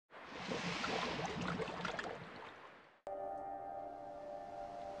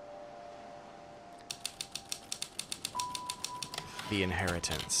the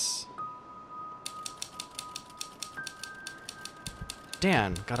inheritance.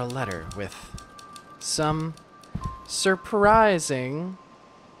 Dan got a letter with some surprising,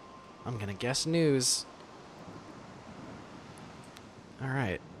 I'm gonna guess, news.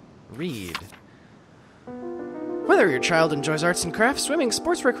 Alright, read. Whether your child enjoys arts and crafts, swimming,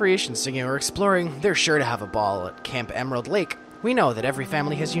 sports, recreation, singing, or exploring, they're sure to have a ball at Camp Emerald Lake. We know that every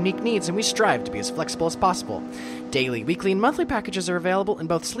family has unique needs, and we strive to be as flexible as possible. Daily, weekly, and monthly packages are available in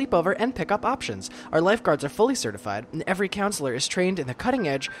both sleepover and pickup options. Our lifeguards are fully certified, and every counselor is trained in the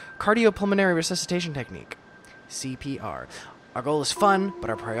cutting-edge cardiopulmonary resuscitation technique, CPR. Our goal is fun,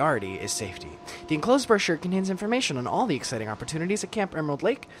 but our priority is safety. The enclosed brochure contains information on all the exciting opportunities at Camp Emerald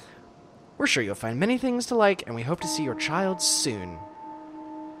Lake. We're sure you'll find many things to like, and we hope to see your child soon.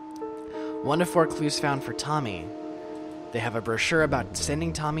 1 to 4 clues found for Tommy. They have a brochure about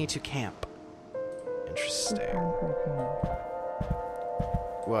sending Tommy to camp. Interesting.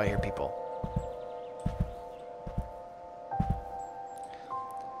 Whoa, I hear people.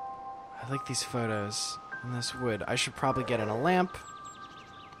 I like these photos in this wood. I should probably get in a lamp,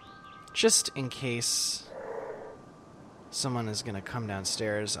 just in case someone is going to come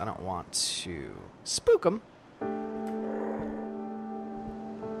downstairs. I don't want to spook them.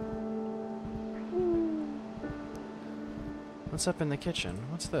 What's up in the kitchen?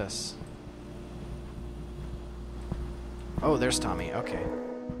 What's this? Oh, there's Tommy. Okay.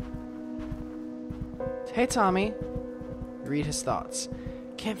 Hey, Tommy. Read his thoughts.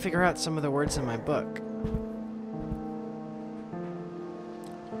 Can't figure out some of the words in my book.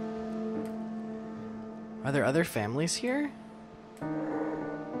 Are there other families here?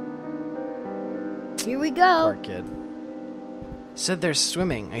 Here we go. Poor kid. Said there's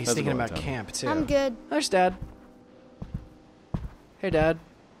swimming. He's thinking about camp, too. I'm good. There's Dad. Hey, Dad.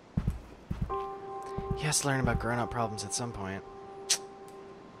 He has to learn about grown-up problems at some point.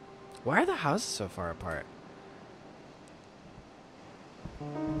 Why are the houses so far apart?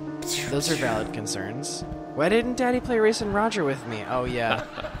 Those are valid concerns. Why didn't Daddy play Race and Roger with me? Oh, yeah.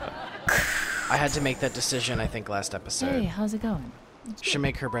 I had to make that decision, I think, last episode. Hey, how's it going? Should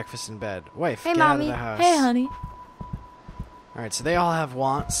make her breakfast in bed. Wife, Hey, get Mommy. out of the house. Hey, honey. Alright, so they all have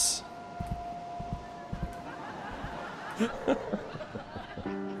wants.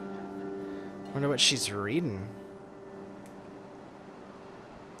 Wonder what she's reading.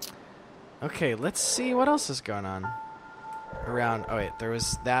 Okay, let's see what else is going on around. Oh wait, there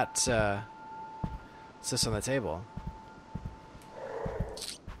was that. What's this on the table?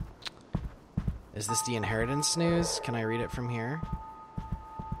 Is this the inheritance news? Can I read it from here?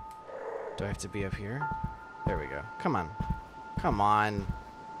 Do I have to be up here? There we go. Come on. Come on.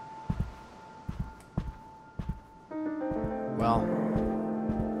 Well,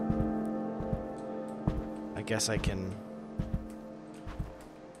 I guess I can...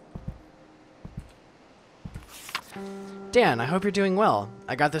 Dan, I hope you're doing well.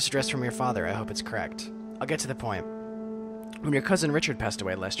 I got this address from your father. I hope it's correct. I'll get to the point. When your cousin Richard passed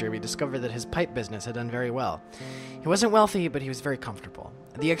away last year, we discovered that his pipe business had done very well. He wasn't wealthy, but he was very comfortable.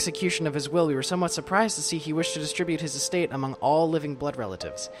 At the execution of his will, we were somewhat surprised to see he wished to distribute his estate among all living blood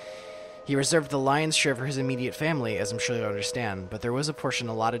relatives. He reserved the lion's share for his immediate family, as I'm sure you'll understand, but there was a portion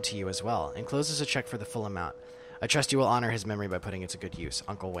allotted to you as well. Enclosed is a check for the full amount. I trust you will honor his memory by putting it to good use.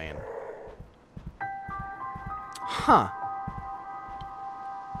 Uncle Wayne. Huh.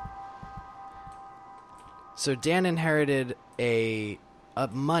 So Dan inherited a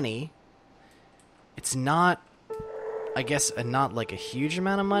money. It's not, I guess, not like a huge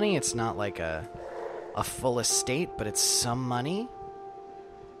amount of money. It's not like a full estate, but it's some money,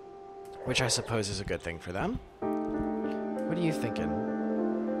 which I suppose is a good thing for them. What are you thinking?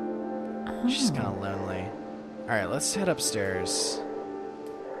 She's kind of lonely. All right, let's head upstairs,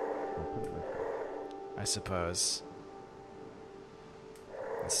 I suppose.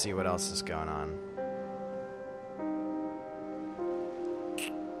 Let's see what else is going on.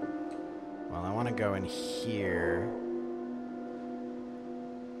 Well, I want to go in here,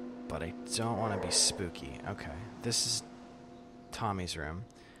 but I don't want to be spooky. Okay, this is Tommy's room.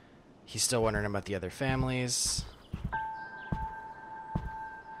 He's still wondering about the other families.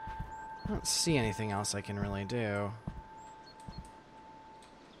 I don't see anything else I can really do.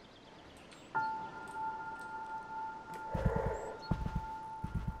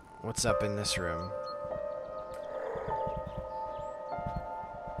 What's up in this room?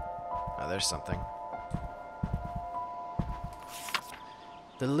 Oh, there's something.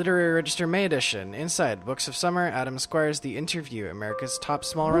 The Literary Register May edition. Inside, Books of Summer, Adam Squire's The Interview, America's top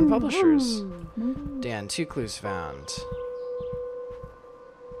small-run publishers. Dan, 2 clues found.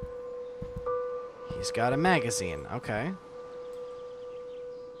 He's got a magazine. Okay.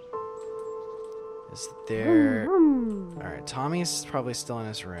 Is there... Alright, Tommy's probably still in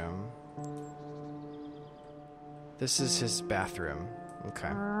his room. This is his bathroom.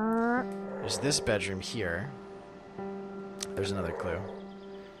 Okay. There's this bedroom here. There's another clue.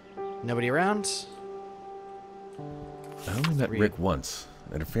 Nobody around? I only met Rick once,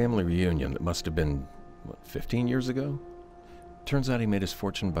 at a family reunion that must have been, 15 years ago? Turns out he made his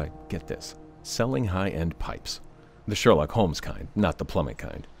fortune by, get this, selling high-end pipes. The Sherlock Holmes kind, not the plumbing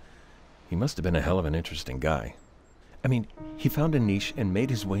kind. He must have been a hell of an interesting guy. I mean, he found a niche and made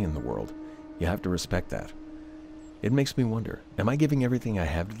his way in the world. You have to respect that. It makes me wonder, am I giving everything I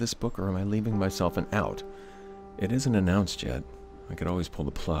have to this book, or am I leaving myself an out? It isn't announced yet. I could always pull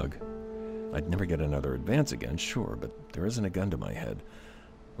the plug. I'd never get another advance again, sure, but there isn't a gun to my head.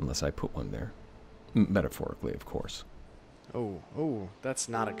 Unless I put one there. Metaphorically, of course. Oh, that's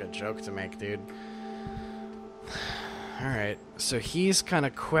not a good joke to make, dude. Alright, so he's kind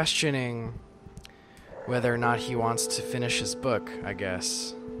of questioning whether or not he wants to finish his book, I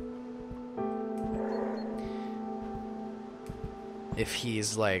guess. If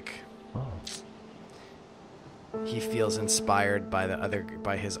he's like... he feels inspired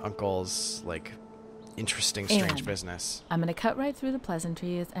by his uncle's, like, interesting, strange business. I'm gonna cut right through the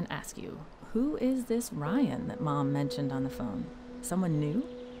pleasantries and ask you, who is this Ryan that Mom mentioned on the phone? Someone new?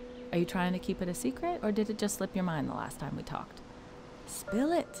 Are you trying to keep it a secret, or did it just slip your mind the last time we talked?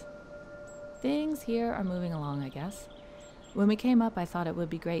 Spill it! Things here are moving along, I guess. When we came up, I thought it would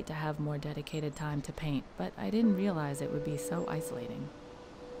be great to have more dedicated time to paint, but I didn't realize it would be so isolating.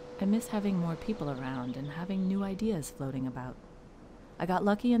 I miss having more people around and having new ideas floating about. I got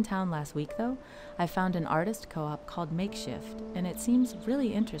lucky in town last week, though. I found an artist co-op called Makeshift, and it seems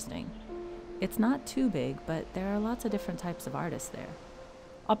really interesting. It's not too big, but there are lots of different types of artists there.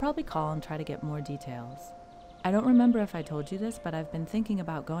 I'll probably call and try to get more details. I don't remember if I told you this, but I've been thinking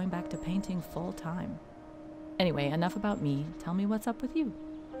about going back to painting full time. Anyway, enough about me. Tell me what's up with you.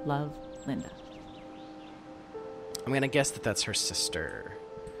 Love, Linda. I'm gonna guess that that's her sister.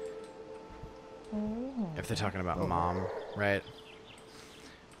 If they're talking about Mom, right?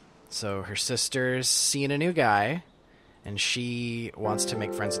 So her sister's seeing a new guy, and she wants to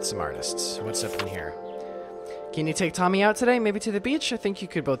make friends with some artists. What's up in here? Can you take Tommy out today? Maybe to the beach? I think you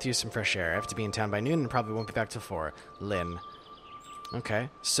could both use some fresh air. I have to be in town by noon and probably won't be back till 4. Lynn. Okay,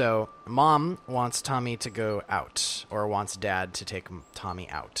 so Mom wants Tommy to go out, or wants Dad to take Tommy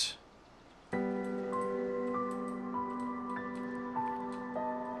out.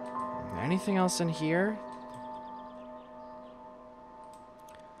 Anything else in here?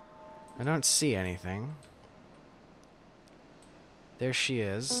 I don't see anything. There she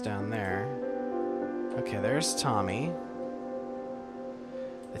is, down there. Okay, there's Tommy.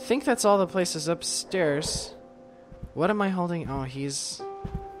 I think that's all the places upstairs. What am I holding? Oh, he's...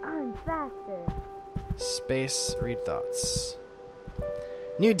 I'm faster. Space, read thoughts.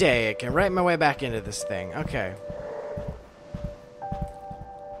 New day, I can write my way back into this thing. Okay.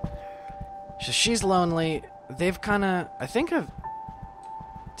 So she's lonely. They've kind of... I think I've...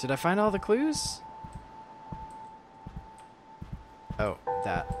 Did I find all the clues? Oh,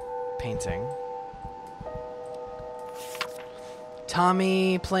 that painting.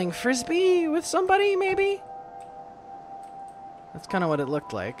 Tommy playing frisbee with somebody, maybe? That's kind of what it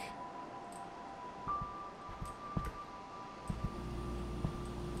looked like.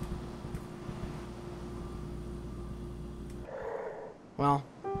 Well,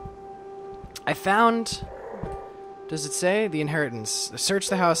 I found... Does it say? The inheritance. Search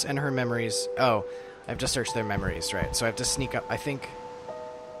the house and her memories. Oh, I have to search their memories, right? So I have to sneak up. I think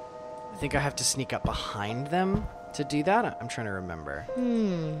I have to sneak up behind them to do that. I'm trying to remember.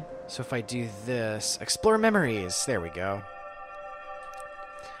 So if I do this, explore memories. There we go.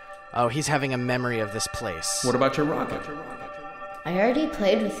 Oh, he's having a memory of this place. What about your rocket? I already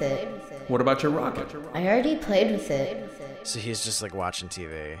played with it. What about your rocket? I already played with it. So he's just like watching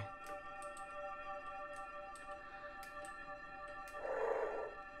TV.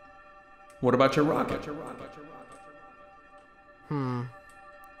 What about your rocket?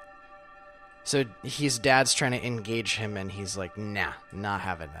 So his dad's trying to engage him, and he's like, nah, not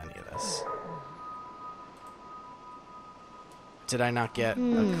having any of this. Did I not get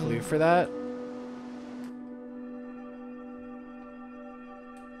a clue for that?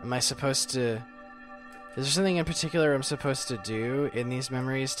 Am I supposed to... Is there something in particular I'm supposed to do in these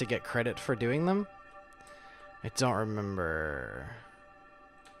memories to get credit for doing them? I don't remember.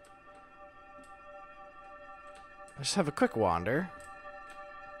 I just have a quick wander.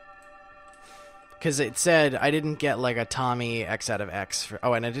 Because it said I didn't get like a Tommy X out of X. For,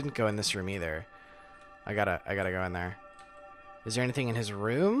 oh, and I didn't go in this room either. I gotta go in there. Is there anything in his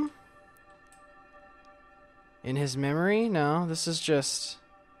room? In his memory? No, this is just...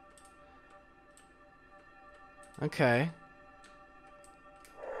 Okay.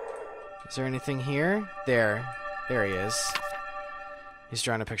 Is there anything here? There. There he is. He's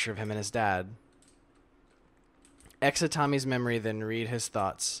drawing a picture of him and his dad. Exit Tommy's memory, then read his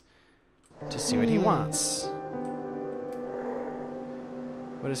thoughts to see what he wants.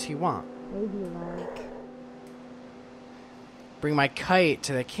 What does he want? Maybe like... Bring my kite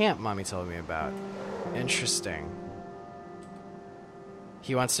to the camp Mommy told me about. Interesting.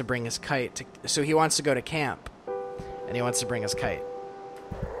 He wants to bring his kite to... So he wants to go to camp. And he wants to bring his kite.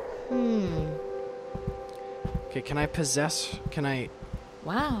 Okay, can I possess... Can I...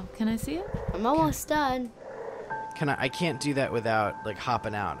 Wow, can I see it? I'm almost done. Can I can't do that without, like,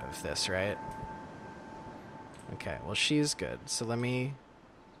 hopping out of this, right? Okay, well, she's good. So let me...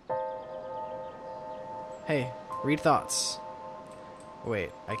 Hey, read thoughts.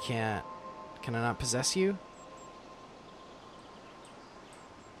 Wait, I can't... Can I not possess you?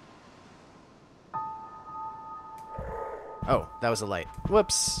 Oh, that was a light.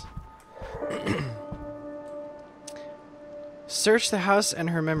 Whoops. Search the house and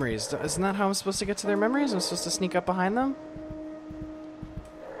her memories. Isn't that how I'm supposed to get to their memories? I'm supposed to sneak up behind them?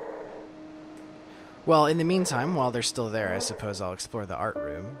 Well, in the meantime, while they're still there, I suppose I'll explore the art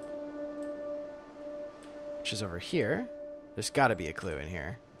room. Which is over here. There's gotta be a clue in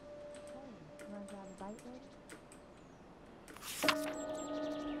here.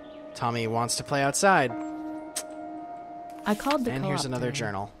 Tommy wants to play outside. I called the And co-op here's another today.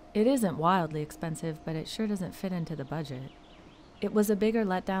 journal. It isn't wildly expensive, but it sure doesn't fit into the budget. It was a bigger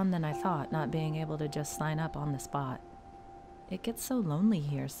letdown than I thought, not being able to just sign up on the spot. It gets so lonely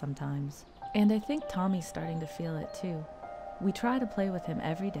here sometimes. And I think Tommy's starting to feel it too. We try to play with him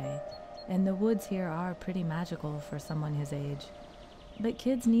every day, and the woods here are pretty magical for someone his age. But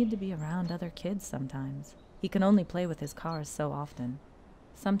kids need to be around other kids sometimes. He can only play with his cars so often.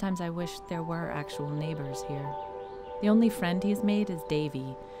 Sometimes I wish there were actual neighbors here. The only friend he's made is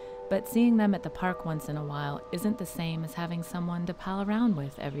Davy, but seeing them at the park once in a while isn't the same as having someone to pal around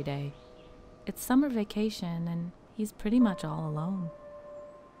with every day. It's summer vacation, and he's pretty much all alone.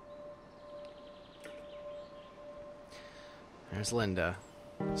 There's Linda.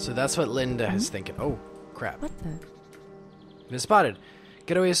 So that's what Linda is thinking. Oh, crap. What the? Been spotted.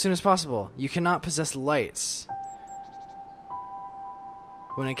 Get away as soon as possible. You cannot possess lights.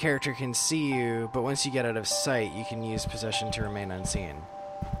 When a character can see you, but once you get out of sight, you can use possession to remain unseen.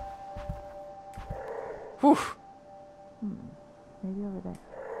 Whew. Maybe over there.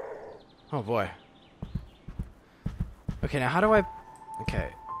 Oh, boy. Okay, now how do I... Okay.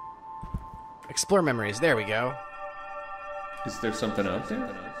 Explore memories. There we go. Is there something out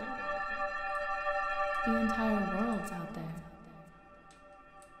there? The entire world's out there.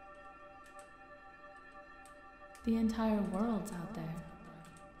 The entire world's out there.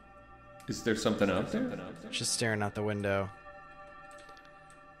 Is there something out there? Just staring out the window.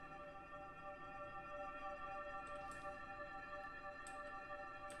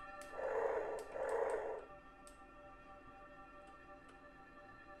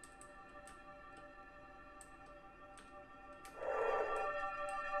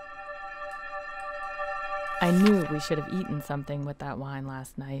 I knew we should have eaten something with that wine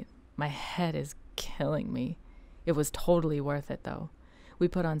last night. My head is killing me. It was totally worth it, though. We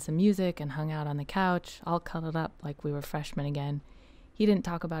put on some music and hung out on the couch, all cuddled up like we were freshmen again. He didn't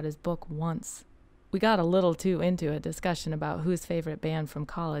talk about his book once. We got a little too into a discussion about whose favorite band from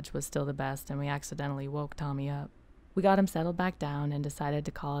college was still the best, and we accidentally woke Tommy up. We got him settled back down and decided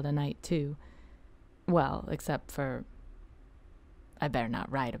to call it a night, too. Well, except for... I better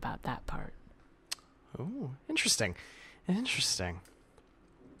not write about that part. Ooh, interesting. Interesting.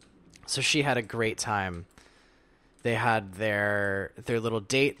 So she had a great time. They had their little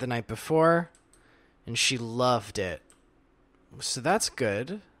date the night before, and she loved it. So that's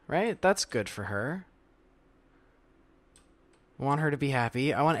good, right? That's good for her. I want her to be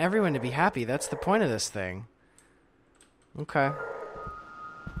happy. I want everyone to be happy. That's the point of this thing. Okay.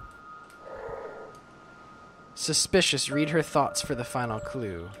 Suspicious. Read her thoughts for the final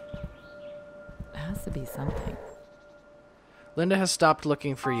clue. It has to be something. Linda has stopped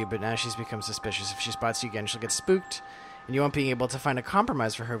looking for you, but now she's become suspicious. If she spots you again, she'll get spooked, and you won't be able to find a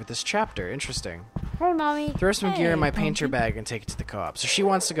compromise for her with this chapter. Interesting. Hey, Mommy. Throw some gear in my Pumpkin. painter bag and take it to the co-op. So she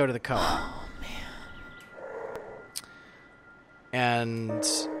wants to go to the co-op. Oh, man.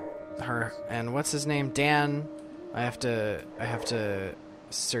 And what's his name? Dan. I have to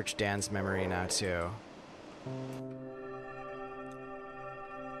search Dan's memory now too.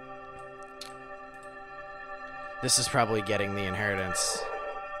 This is probably getting the inheritance.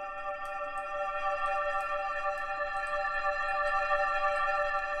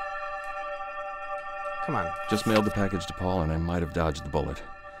 Come on. Just mailed the package to Paul, and I might have dodged the bullet.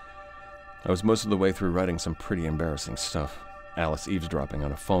 I was most of the way through writing some pretty embarrassing stuff. Alice eavesdropping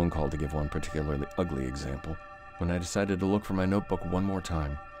on a phone call to give one particularly ugly example, when I decided to look for my notebook one more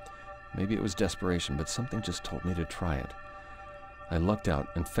time. Maybe it was desperation, but something just told me to try it. I lucked out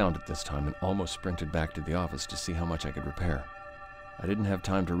and found it this time and almost sprinted back to the office to see how much I could repair. I didn't have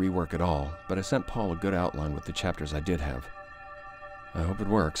time to rework it all, but I sent Paul a good outline with the chapters I did have. I hope it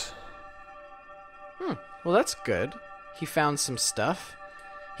works. Well, that's good. He found some stuff.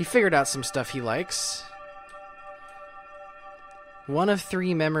 He figured out some stuff he likes. 1 of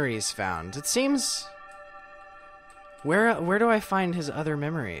 3 memories found. It seems... Where do I find his other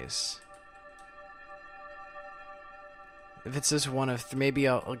memories? If it says 1 of 3, maybe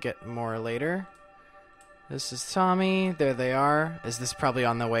I'll get more later. This is Tommy. There they are. Is this probably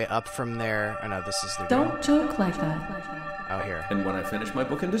on the way up from there? Oh no, this is the... Don't joke like that. Oh, here. And when I finish my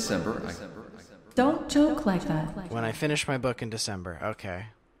book in December, Don't joke like that. When I finish my book in December. Okay.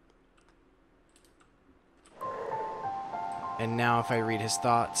 And now if I read his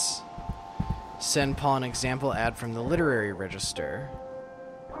thoughts... Send Paul an example ad from the literary register.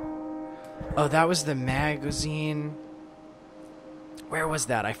 Oh, that was the magazine. Where was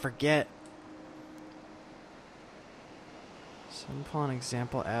that? I forget. Send Paul an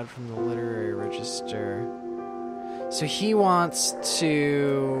example ad from the literary register. So he wants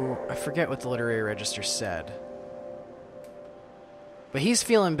to... I forget what the literary register said. But he's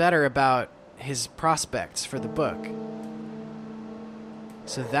feeling better about his prospects for the book.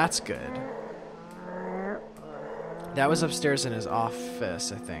 So that's good. That was upstairs in his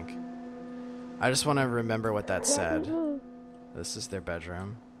office, I think. I just want to remember what that said. This is their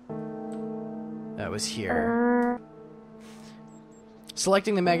bedroom. That was here.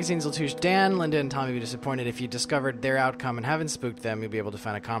 Selecting the magazines will teach Dan, Linda, and Tommy be disappointed if you discovered their outcome and haven't spooked them. You'll be able to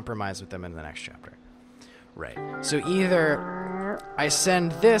find a compromise with them in the next chapter. Right. So either I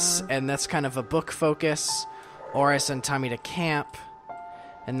send this, and that's kind of a book focus, or I send Tommy to camp,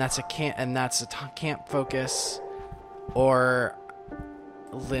 and that's a camp focus. Or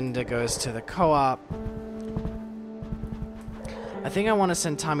Linda goes to the co-op. I think I want to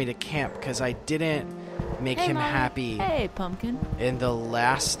send Tommy to camp because I didn't make him happy. Hey, pumpkin. In the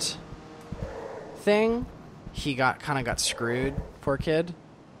last thing, he kind of got screwed. Poor kid.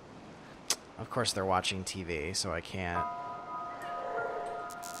 Of course, they're watching TV, so I can't.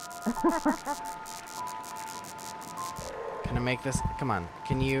 Can I make this? Come on.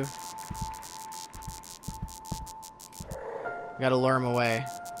 Can you? Gotta lure him away.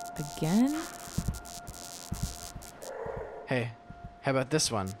 Again? Hey, how about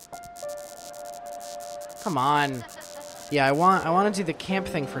this one? Come on. Yeah, I want to do the camp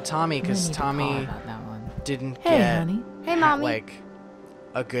thing for Tommy because Tommy didn't get honey. Hey, Mommy. like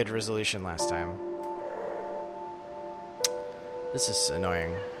a good resolution last time. This is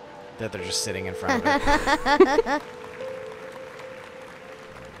annoying that they're just sitting in front of it.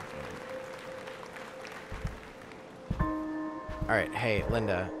 All right, hey,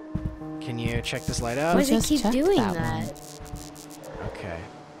 Linda, can you check this light out? Why does he just keep checked doing that that? Okay.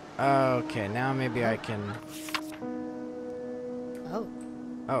 Okay, now maybe I can... Oh.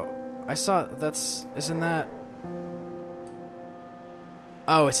 Oh, I saw... Isn't that...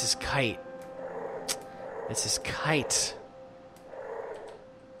 Oh, it's his kite. It's his kite.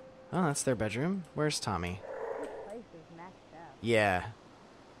 Oh, that's their bedroom. Where's Tommy? Yeah.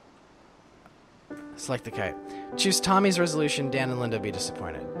 Select the kite. Choose Tommy's resolution. Dan and Linda be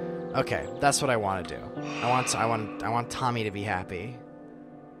disappointed. Okay, that's what I want to do. I want Tommy to be happy,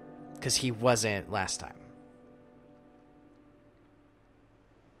 because he wasn't last time.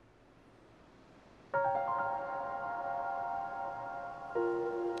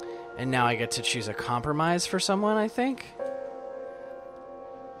 And now I get to choose a compromise for someone, I think.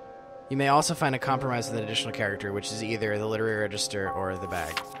 You may also find a compromise with an additional character, which is either the literary register or the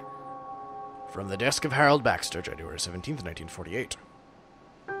bag. From the desk of Harold Baxter, January 17th, 1948.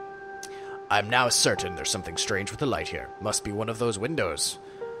 I'm now certain there's something strange with the light here. Must be one of those windows.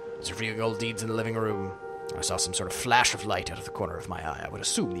 It's revealing old deeds in the living room. I saw some sort of flash of light out of the corner of my eye. I would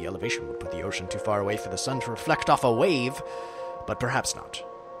assume the elevation would put the ocean too far away for the sun to reflect off a wave, but perhaps not.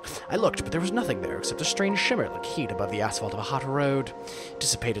 I looked, but there was nothing there except a strange shimmer like heat above the asphalt of a hot road. It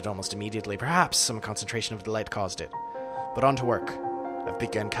dissipated almost immediately. Perhaps some concentration of the light caused it. But on to work. I've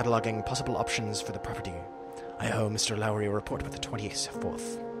begun cataloging possible options for the property. I owe Mr. Lowry a report by the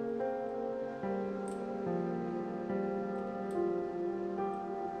 24th.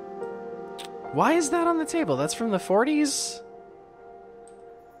 Why is that on the table? That's from the 40s?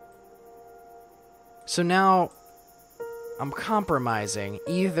 So now I'm compromising.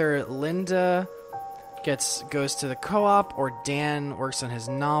 Either Linda goes to the co-op, or Dan works on his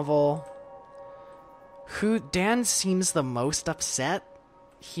novel. Dan seems the most upset.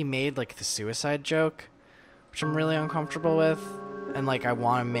 He made, like, the suicide joke, which I'm really uncomfortable with. And, like, I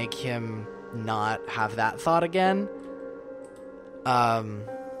want to make him not have that thought again.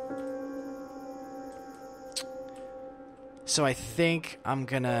 So I think I'm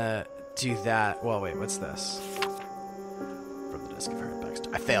gonna do that. Well, wait, what's this? From the desk of her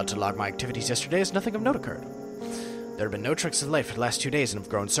backstory. I failed to log my activities yesterday as nothing of note occurred. There have been no tricks of light for the last 2 days, and have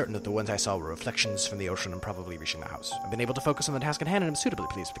grown certain that the ones I saw were reflections from the ocean and probably reaching the house. I've been able to focus on the task at hand, and am suitably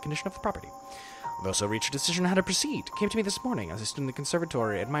pleased with the condition of the property. I've also reached a decision on how to proceed. It came to me this morning as I stood in the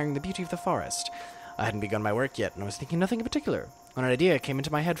conservatory, admiring the beauty of the forest. I hadn't begun my work yet, and I was thinking nothing in particular. When an idea came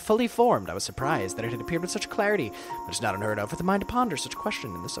into my head fully formed, I was surprised that it had appeared with such clarity, but it's not unheard of for the mind to ponder such a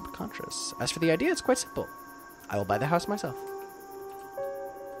question in the subconscious. As for the idea, it's quite simple. I will buy the house myself.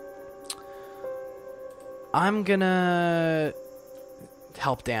 I'm gonna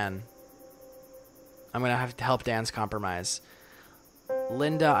help Dan. I'm gonna have to help Dan's compromise.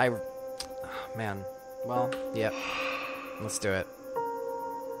 Linda, man. Well, yep. Let's do it.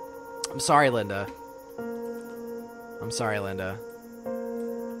 I'm sorry, Linda.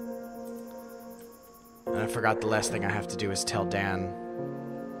 And I forgot the last thing I have to do is tell Dan.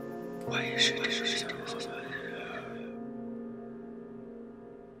 Why you should do so.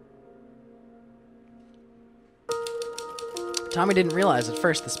 Tommy didn't realize at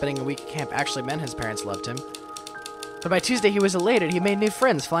first that spending a week at camp actually meant his parents loved him. But by Tuesday he was elated. He made new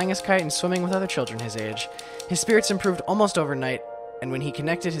friends, flying his kite and swimming with other children his age. His spirits improved almost overnight, and when he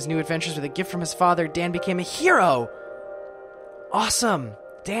connected his new adventures with a gift from his father, Dan became a hero! Awesome!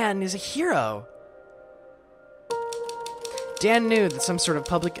 Dan is a hero! Dan knew that some sort of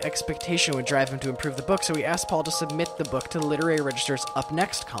public expectation would drive him to improve the book, so he asked Paul to submit the book to the Literary Register's Up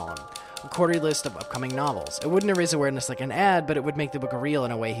Next column, a quarterly list of upcoming novels. It wouldn't raise awareness like an ad, but it would make the book real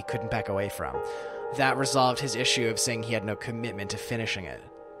in a way he couldn't back away from. That resolved his issue of saying he had no commitment to finishing it.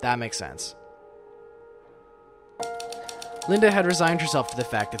 That makes sense. Linda had resigned herself to the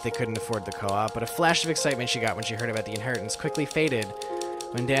fact that they couldn't afford the co-op, but a flash of excitement she got when she heard about the inheritance quickly faded.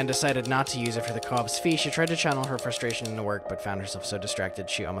 When Dan decided not to use it for the co-op's fee, she tried to channel her frustration into work, but found herself so distracted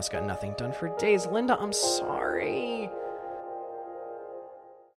she almost got nothing done for days. Linda, I'm sorry.